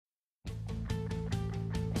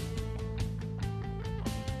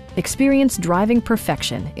Experience driving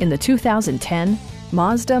perfection in the 2010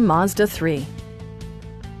 Mazda Mazda3.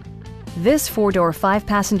 This four-door,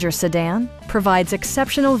 five-passenger sedan provides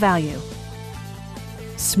exceptional value.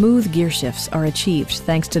 Smooth gear shifts are achieved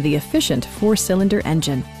thanks to the efficient four-cylinder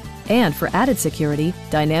engine. And for added security,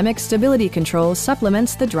 dynamic stability control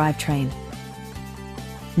supplements the drivetrain.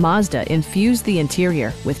 Mazda infused the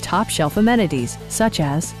interior with top-shelf amenities such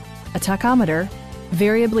as a tachometer,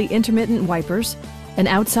 variably intermittent wipers, an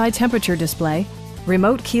outside temperature display,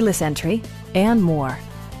 remote keyless entry, and more.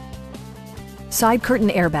 Side curtain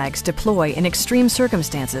airbags deploy in extreme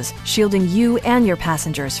circumstances, shielding you and your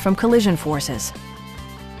passengers from collision forces.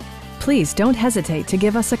 Please don't hesitate to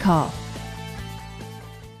give us a call.